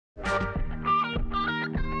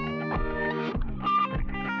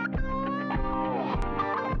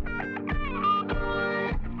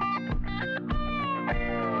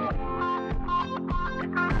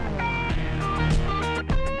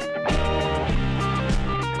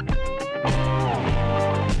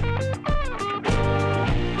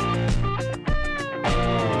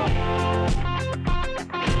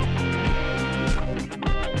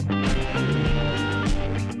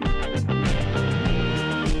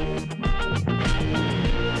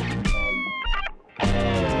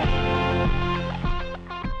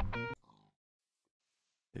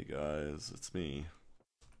boys, it's me.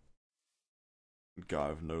 Guy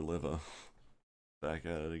with no liver. Back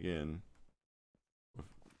at it again. With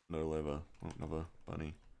no liver. Oh, another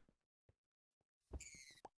bunny.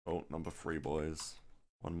 Oh, number 3, boys.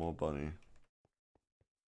 One more bunny.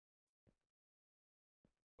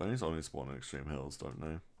 Bunnies only spawn in extreme hills, don't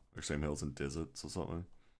they? Extreme hills and deserts or something.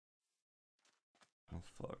 Oh,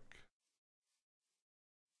 fuck.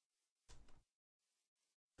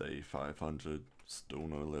 Day 500. Still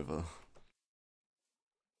no liver.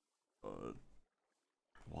 But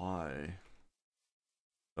why?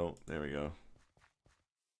 Oh, there we go.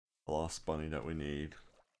 The last bunny that we need.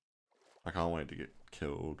 I can't wait to get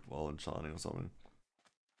killed while enchanting or something.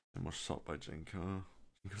 And was shot by Jinko.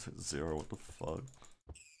 Jinko's at 0, what the fuck?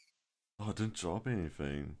 Oh, I didn't drop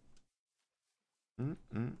anything. Yeah,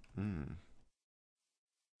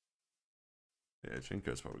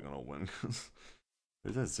 Jinko's probably gonna win.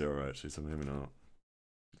 Who's at 0 actually, so maybe not.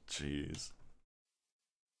 Jeez.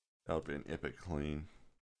 That would be an epic clean.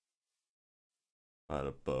 If I had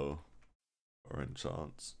a bow or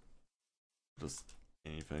enchants. Just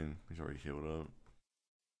anything. He's already healed up.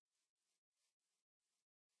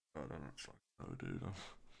 I don't know, dude.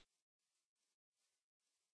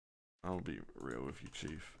 I'll be real with you,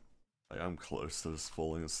 Chief. Like, I'm close to just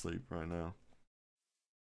falling asleep right now.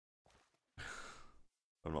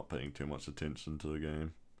 I'm not paying too much attention to the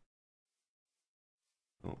game.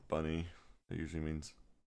 Oh, bunny. That usually means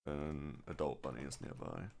an adult bunny is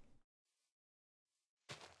nearby.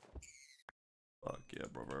 Fuck yeah,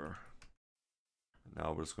 brother.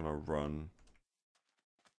 Now we're just gonna run.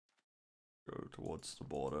 Go towards the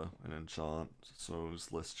border and enchant, so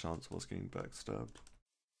there's less chance of us getting backstabbed.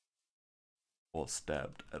 Or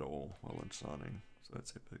stabbed at all while enchanting, so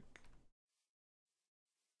that's epic.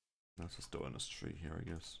 Let's just do it in this tree here, I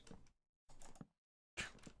guess.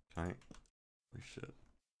 Okay. Holy shit.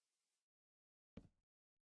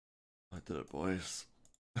 I did it, boys.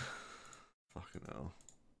 Fucking hell.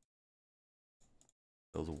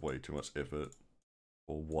 That was way too much effort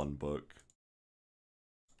for one book.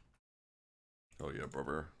 Oh yeah,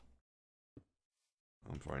 brother.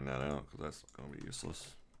 I'm throwing that out because that's gonna be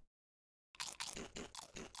useless.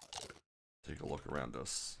 Take a look around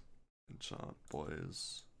us. Enchant,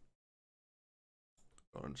 boys.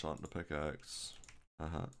 Gotta enchant the pickaxe.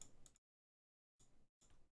 Haha.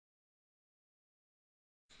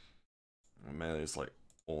 Melee is like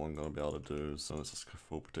all I'm gonna be able to do, so it's just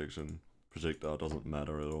full protection. Projectile doesn't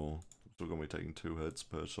matter at all. I'm still gonna be taking 2 hits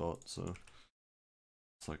per shot, so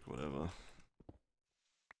it's like whatever.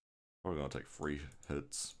 Probably gonna take 3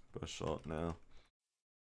 hits per shot now.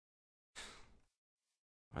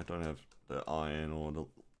 I don't have the iron or the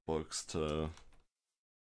books to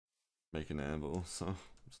make an anvil, so I'm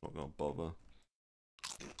just not gonna bother.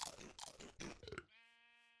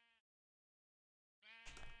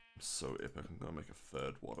 I'm so epic, I'm gonna make a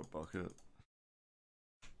 3rd water bucket.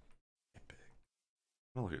 Epic.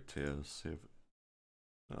 I'll look at tears, see if...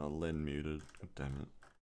 Len muted, god damn it.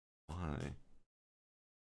 Why?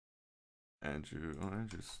 Andrew, oh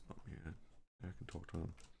Andrew's not muted. Yeah, I can talk to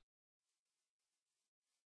him.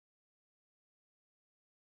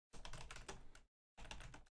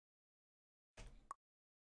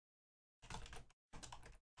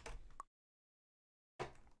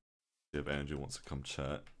 See if Andrew wants to come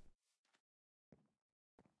chat.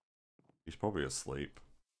 He's probably asleep.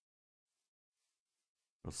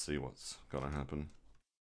 Let's see what's gonna happen.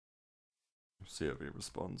 See if he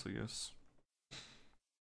responds, I guess.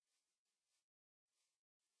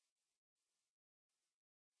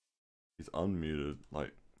 He's unmuted,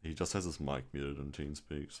 like, he just has his mic muted in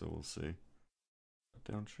TeamSpeak, so we'll see. Cut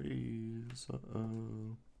down trees,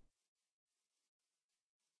 uh-oh.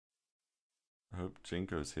 I hope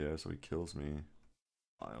Jinko's here so he kills me.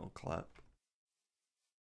 I'll clap.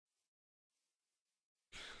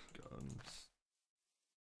 God,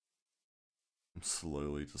 I'm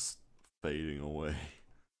slowly just fading away.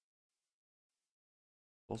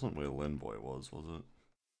 Wasn't where Linboy was it? I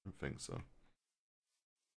don't think so.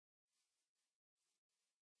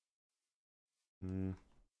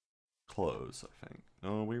 Close, I think.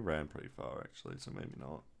 No, we ran pretty far actually, so maybe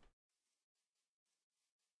not.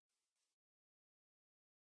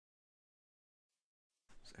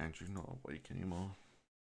 Is Andrew not awake anymore?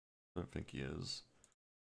 I don't think he is.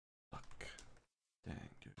 Fuck. Dang,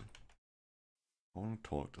 dude. I want to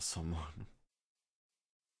talk to someone.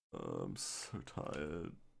 I'm so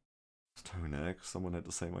tired. Stone X, someone had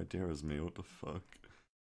the same idea as me, what the fuck?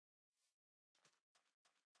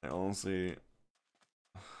 I honestly...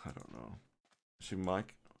 I don't know. Actually,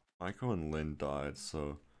 Michael and Lynn died,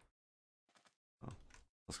 so... Oh,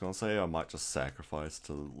 was gonna say I might just sacrifice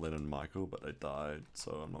to Lynn and Michael, but they died,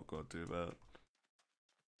 so I'm not gonna do that.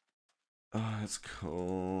 Oh, that's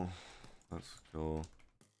cool. That's cool.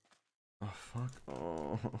 Oh, fuck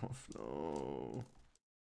off. No.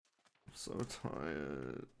 I'm so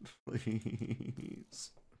tired.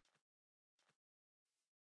 Please.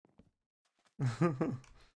 I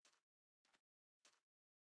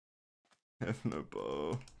have no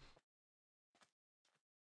bow.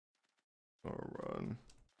 Or run.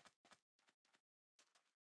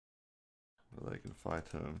 But they can fight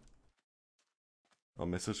him. I'll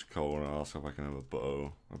message Cole and ask if I can have a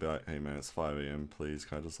bow. I'll be like, hey man, it's 5 AM, please,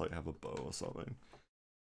 can I just like have a bow or something?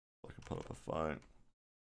 So I can put up a fight.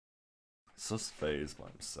 It's just phased by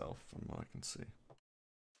himself from what I can see.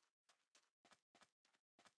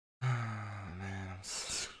 Man,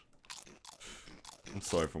 I'm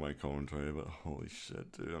sorry for my commentary, but holy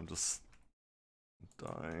shit, dude, I'm just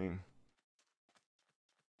dying.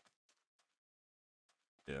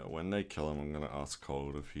 Yeah, when they kill him, I'm gonna ask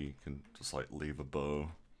Cold if he can just like leave a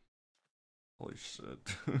bow. Holy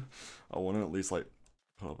shit. I want to at least like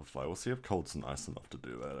put up a fight. We'll see if Cold's nice enough to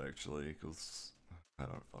do that actually, because I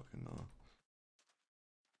don't fucking know.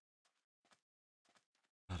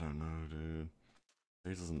 I don't know, dude.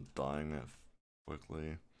 He isn't dying that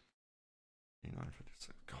quickly.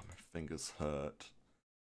 9:56. God, my fingers hurt.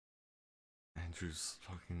 Andrew's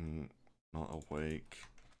fucking not awake.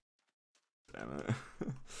 Damn it.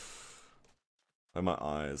 Like my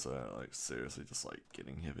eyes are like seriously just like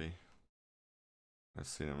getting heavy. I've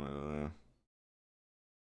seen him over there.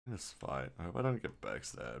 This fight. I hope I don't get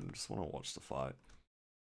backstabbed. I just want to watch the fight.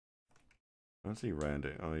 I don't see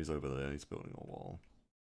Randy. Oh, he's over there. He's building a wall.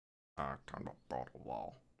 I cannot build a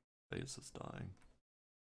wall. Face is dying.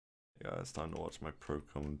 Yeah, it's time to watch my pro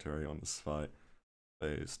commentary on this fight.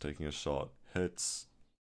 Face taking a shot. Hits.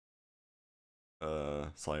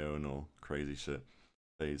 Sional. Crazy shit.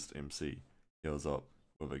 Phased MC. Heals up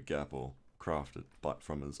with a gapple. Crafted but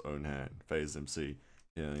from his own hand. Phased MC.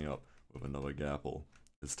 Healing up with another gapple.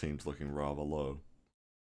 His team's looking rather low.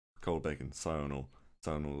 Cold Bacon. Sional.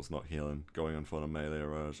 Sional's not healing. Going in for the melee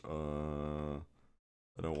rush.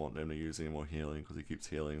 I don't want them to use any more healing because he keeps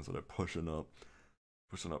healing, so they're pushing up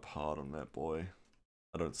hard on that boy.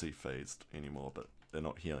 I don't see phased anymore, but they're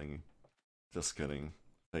not healing. Just kidding.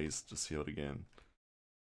 Phased just healed again.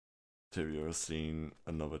 Have you ever seen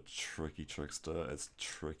another tricky trickster as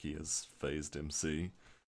tricky as phased MC?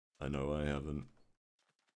 I know I haven't.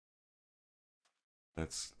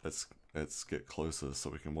 Let's get closer so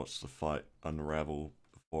we can watch the fight unravel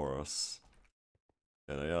before us.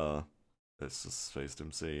 There they are. It's just phased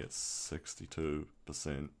MC. It's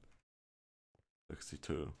 62%.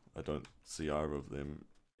 62. I don't see either of them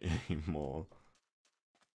anymore.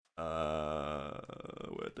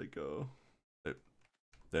 Where'd they go?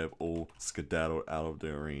 They've all skedaddled out of the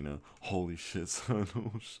arena. Holy shit,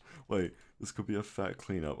 Sonos. Wait, this could be a fat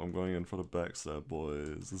cleanup. I'm going in for the backstab,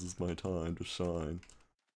 boys. This is my time to shine.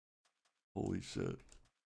 Holy shit.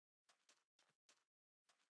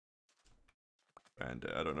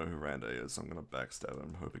 Randa, I don't know who Randa is. I'm gonna backstab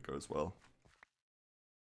him. Hope it goes well.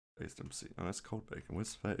 Phased MC. Oh, that's Cold Bacon.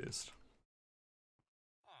 Where's Phased?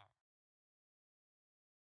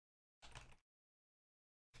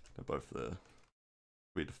 They're both there.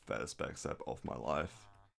 Be the fattest backstab of my life.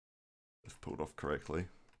 If pulled off correctly.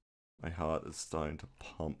 My heart is starting to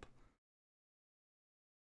pump.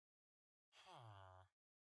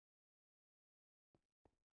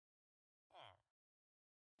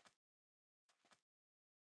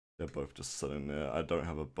 They're both just sitting there. I don't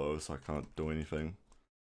have a bow, so I can't do anything.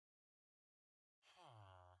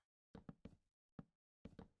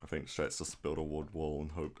 I think Strat's just build a wood wall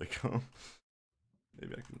and hope they come.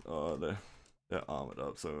 Maybe I can. Oh, they're armored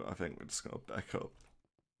up, so I think we're just gonna back up.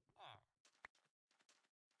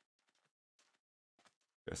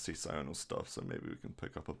 I see Sional stuff, so maybe we can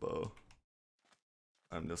pick up a bow.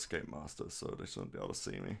 I'm the escape master, so they shouldn't be able to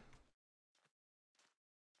see me.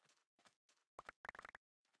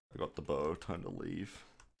 I got the bow. Time to leave.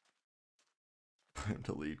 Time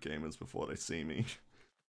to leave gamers before they see me.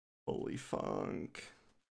 Holy funk.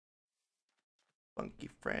 Funky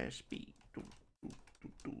fresh beat.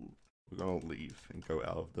 We're gonna leave and go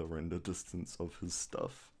out of the render distance of his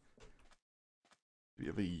stuff. Have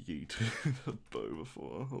you ever yeeted a bow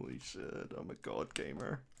before? Holy shit, I'm a god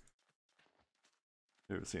gamer.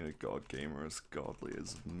 Never seen a god gamer as godly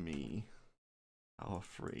as me. Power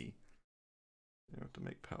free. You have to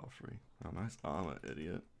make power free. Oh, nice armor,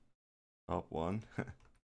 idiot. Top one.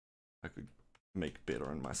 I could make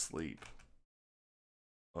better in my sleep.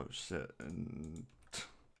 Oh shit, and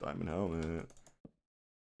diamond helmet.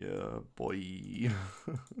 Yeah, boy.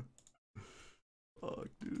 Fuck,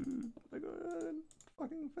 dude. I got a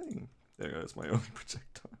fucking thing. There goes my only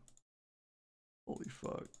projectile. Holy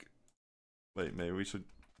fuck. Wait, maybe we should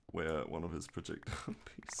wear one of his projectile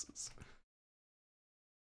pieces.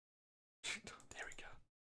 There we go.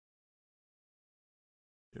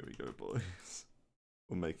 Here we go, boys.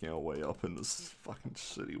 We're making our way up in this fucking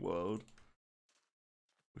shitty world.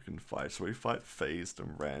 We can fight. Should we fight Phased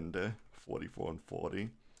and Rande? 44 and 40?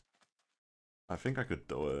 I think I could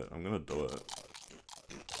do it. I'm gonna do it.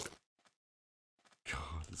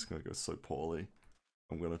 God, this is gonna go so poorly.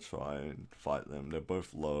 I'm gonna try and fight them. They're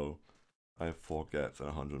both low. I have 4 gaps and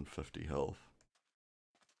 150 health.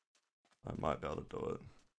 I might be able to do it.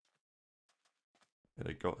 Yeah,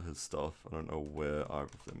 they got his stuff. I don't know where either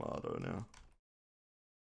of them are though now.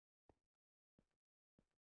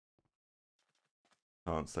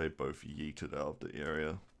 Can't say both yeeted out of the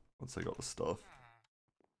area once they got the stuff.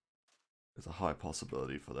 There's a high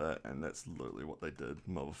possibility for that, and that's literally what they did,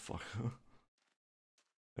 motherfucker.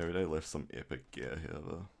 Maybe they left some epic gear here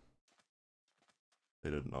though. They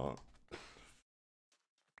did not.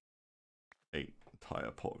 8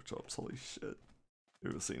 entire pork chops, holy shit. You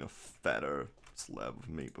ever seen a fatter slab of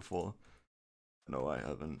meat before? No, I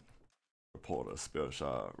haven't. Reporter,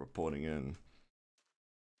 Spearshire, reporting in.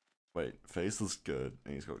 Wait, Face is good,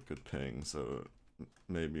 and he's got good ping, so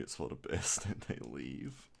maybe it's for the best that they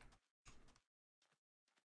leave.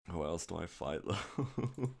 Who else do I fight though?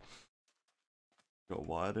 God,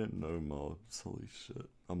 why are there no mobs? Holy shit.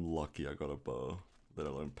 I'm lucky I got a bow, let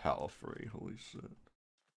alone power 3, holy shit.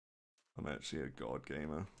 I'm actually a god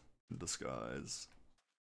gamer in disguise.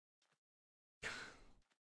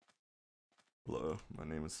 Hello, my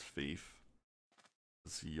name is Thief.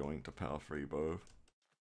 It's yoinked a power 3 bow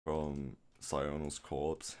from Sional's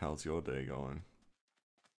corpse. How's your day going?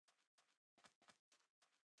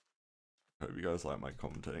 Hope you guys like my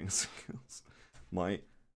commentating skills. My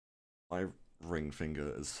ring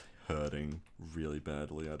finger is hurting really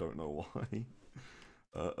badly. I don't know why.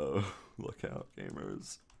 Uh-oh. Look out,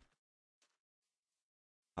 gamers.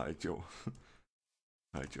 Hide your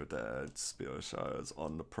dad. Spearshire's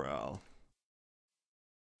on the prowl.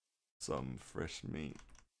 Some fresh meat.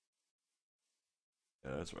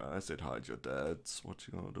 Yeah, that's right. I said hide your dads. What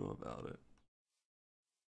you gonna do about it?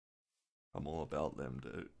 I'm all about them,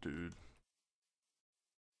 dude.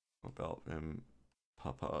 About them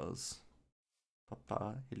papas.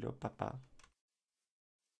 Papa, hello papa.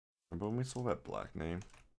 Remember when we saw that black name?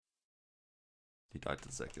 He died to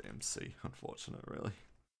Zeka MC. Unfortunate, really.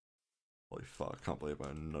 Holy fuck, I can't believe I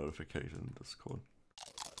had a notification in Discord.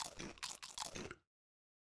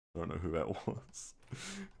 I don't know who that was.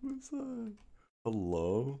 Who was that?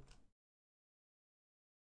 Hello?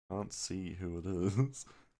 Can't see who it is.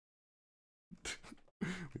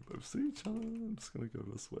 We both see each other. I'm just gonna go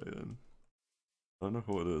this way in. I don't know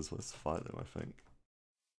who it is. Let's fight them, I think.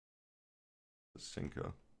 It's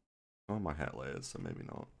Shinka. Oh, my hat layers, so maybe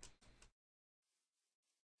not.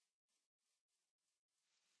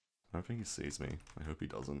 I don't think he sees me. I hope he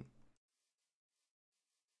doesn't.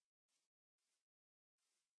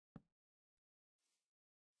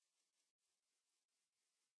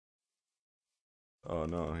 Oh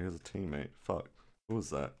no, he has a teammate. Fuck. Who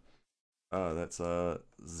was that? Oh, that's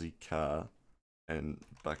Zika and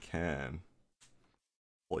Bakan.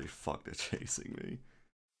 Holy fuck, they're chasing me.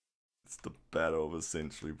 It's the battle of the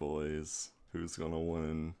century, boys. Who's gonna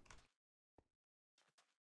win?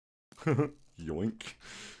 Yoink.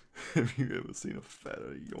 Have you ever seen a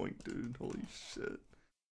fatter yoink, dude? Holy shit.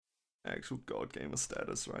 Actual god gamer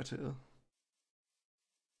status right here.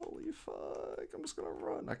 Holy fuck, I'm just gonna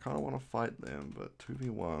run. I kinda wanna fight them, but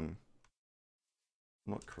 2v1.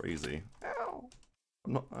 I'm not crazy. Ow!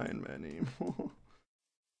 I'm not Iron Man anymore.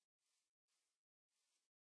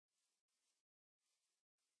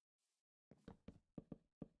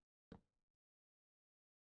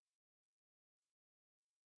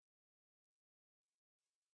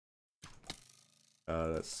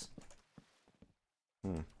 That's...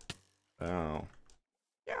 Ow.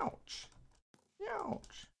 Ouch.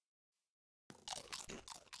 Ouch.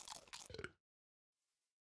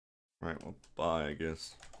 Right, well, bye, I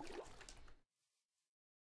guess.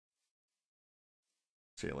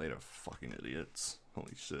 See you later, fucking idiots.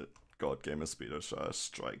 Holy shit. God Gamer Speedo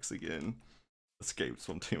strikes again. Escapes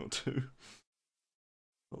from Team 2.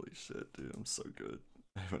 Holy shit, dude, I'm so good.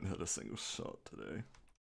 I haven't had a single shot today.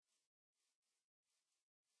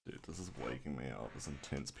 Dude, this is waking me up. This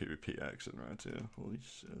intense PvP action right here. Holy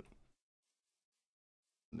shit.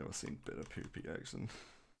 Never seen better PvP action.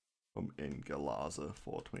 From Ingalaza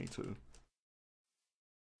 422.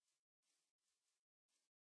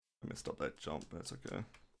 messed up that jump, but that's okay.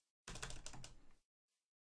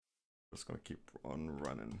 Just gonna keep on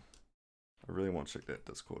running. I really want to check that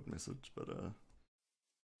Discord message, but I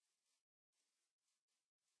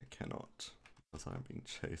cannot because I'm being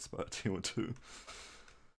chased by a team or two.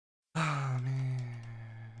 Ah, oh,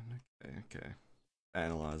 man. Okay.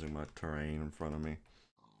 Analyzing my terrain in front of me.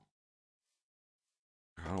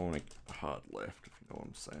 I don't want to hard left, if you know what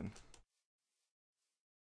I'm saying.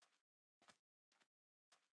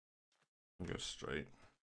 I'll go straight.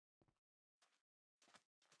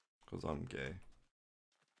 Because I'm gay.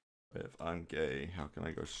 But if I'm gay, how can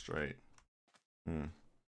I go straight?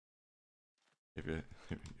 If you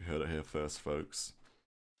heard it here first, folks.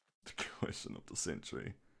 The question of the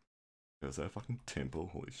century. Is that a fucking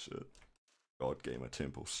temple? Holy shit. God Gamer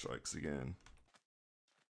Temple strikes again.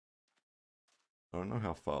 I don't know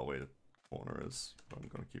how far away the corner is, but I'm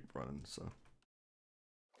gonna keep running, so.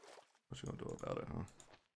 What you gonna do about it, huh?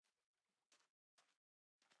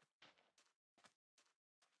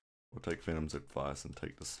 We'll take Venom's advice and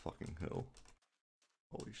take this fucking hill.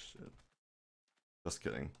 Holy shit. Just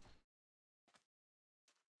kidding.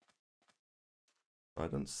 I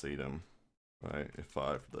didn't see them. Right,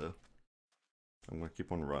 F5 there. I'm gonna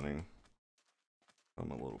keep on running. I'm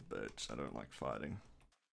a little bitch. I don't like fighting.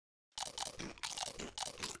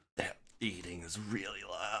 That eating is really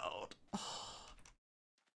loud.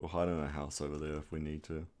 We'll hide in a house over there if we need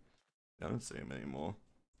to. I don't see him anymore.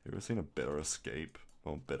 Have you ever seen a better escape?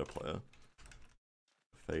 Or better player?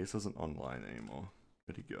 Face isn't online anymore.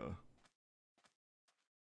 Where'd he go?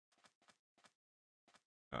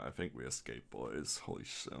 I think we escaped, boys. Holy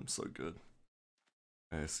shit, I'm so good.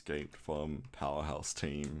 I escaped from Powerhouse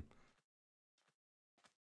Team,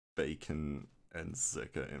 Bacon, and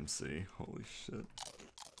Zeka MC. Holy shit.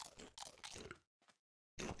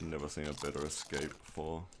 I've never seen a better escape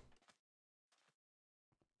before.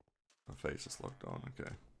 My face is locked on,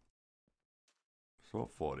 okay. So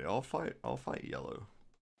what 40? I'll fight yellow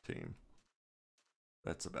team.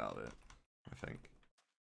 That's about it, I think.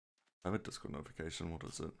 I have a Discord notification, what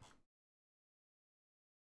is it?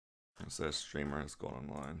 It says streamer has gone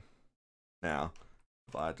online. Now,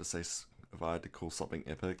 if I had to call something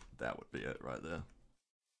epic, that would be it right there.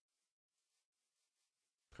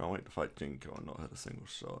 Can't wait to fight Jinko and not hit a single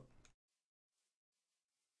shot.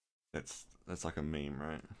 That's like a meme,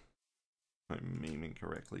 right? I'm memeing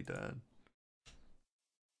correctly, Dad.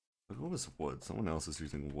 Look at all this wood. Someone else is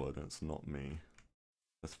using wood and it's not me.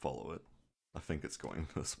 Let's follow it. I think it's going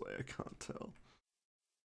this way, I can't tell.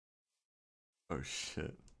 Oh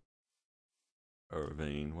shit.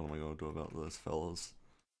 Irvine, what am I gonna do about those fellas?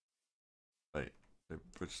 Wait, they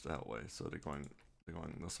bridged that way, so they're going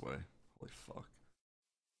this way. Holy fuck.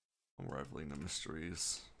 Unraveling the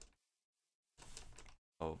mysteries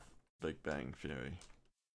of Big Bang Theory.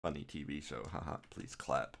 Funny TV show, haha, please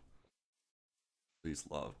clap. Please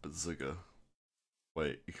love Bazooka.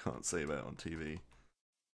 Wait, you can't say that on TV.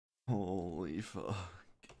 Holy fuck.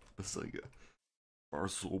 Bazooka.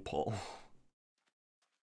 Barzopal.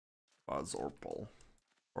 Barzopal.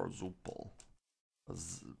 Barzopal.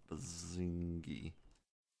 Bazingi.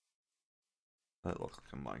 That looks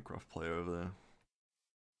like a Minecraft player over there.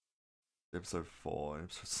 Episode 4,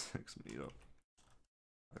 episode 6 meetup.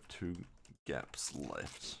 I have 2 gaps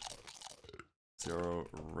left. 0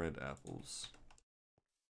 red apples.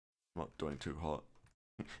 I'm not doing too hot.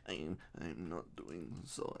 I'm not doing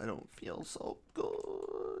so. I don't feel so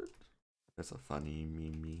good. That's a funny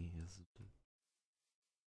meme, isn't it?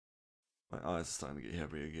 My eyes are starting to get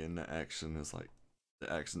heavy again. The action is like, the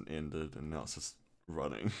action ended and now it's just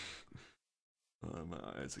running. My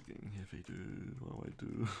eyes are getting heavy, dude. What do I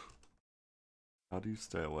do? How do you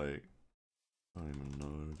stay awake? I don't even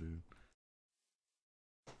know, dude.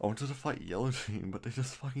 I wanted to fight Yellow Team, but they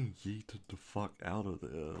just fucking yeeted the fuck out of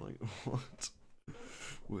there. Like, what?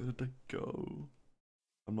 Where did they go?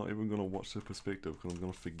 I'm not even gonna watch their perspective because I'm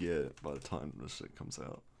gonna forget by the time this shit comes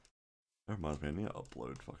out. That reminds me, I need to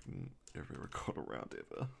upload fucking every record around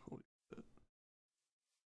ever. Holy shit.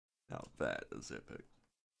 Now that is epic.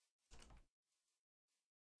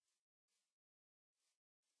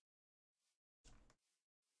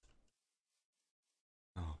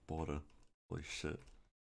 Oh, border. Holy shit.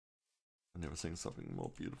 I've never seen something more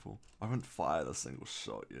beautiful. I haven't fired a single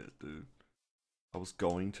shot yet, dude. I was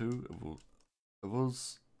going to. It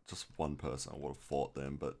was just one person. I would have fought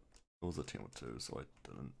them, but it was a team of 2, so I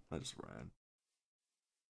didn't. I just ran.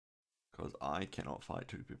 Because I cannot fight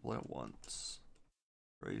 2 people at once.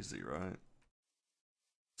 Crazy, right?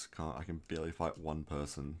 I can barely fight 1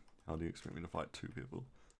 person. How do you expect me to fight 2 people?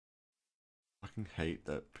 I fucking hate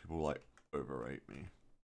that people like overrate me.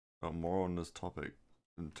 More on this topic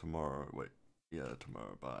And tomorrow, wait, yeah,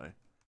 tomorrow, bye.